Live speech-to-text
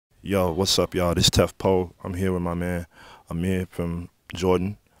Yo, what's up, y'all? This is Tef Poe. I'm here with my man Amer from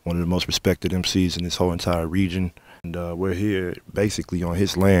Jordan, one of the most respected MCs in this whole entire region. And we're here basically on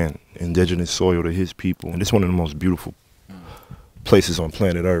his land, indigenous soil to his people. And it's one of the most beautiful places on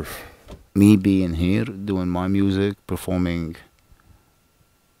planet Earth. Me being here, doing my music, performing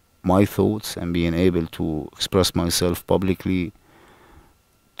my thoughts, and being able to express myself publicly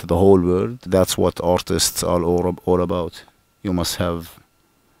to the whole world, that's what artists are all about. You must have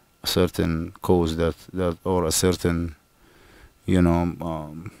a certain cause that or a certain,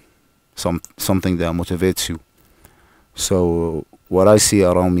 something that motivates you. So what I see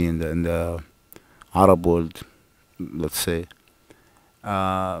around me in the Arab world, let's say,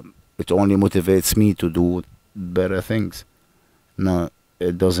 it only motivates me to do better things. No,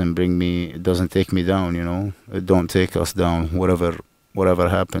 it doesn't take me down, It don't take us down, whatever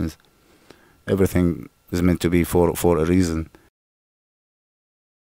happens. Everything is meant to be for a reason.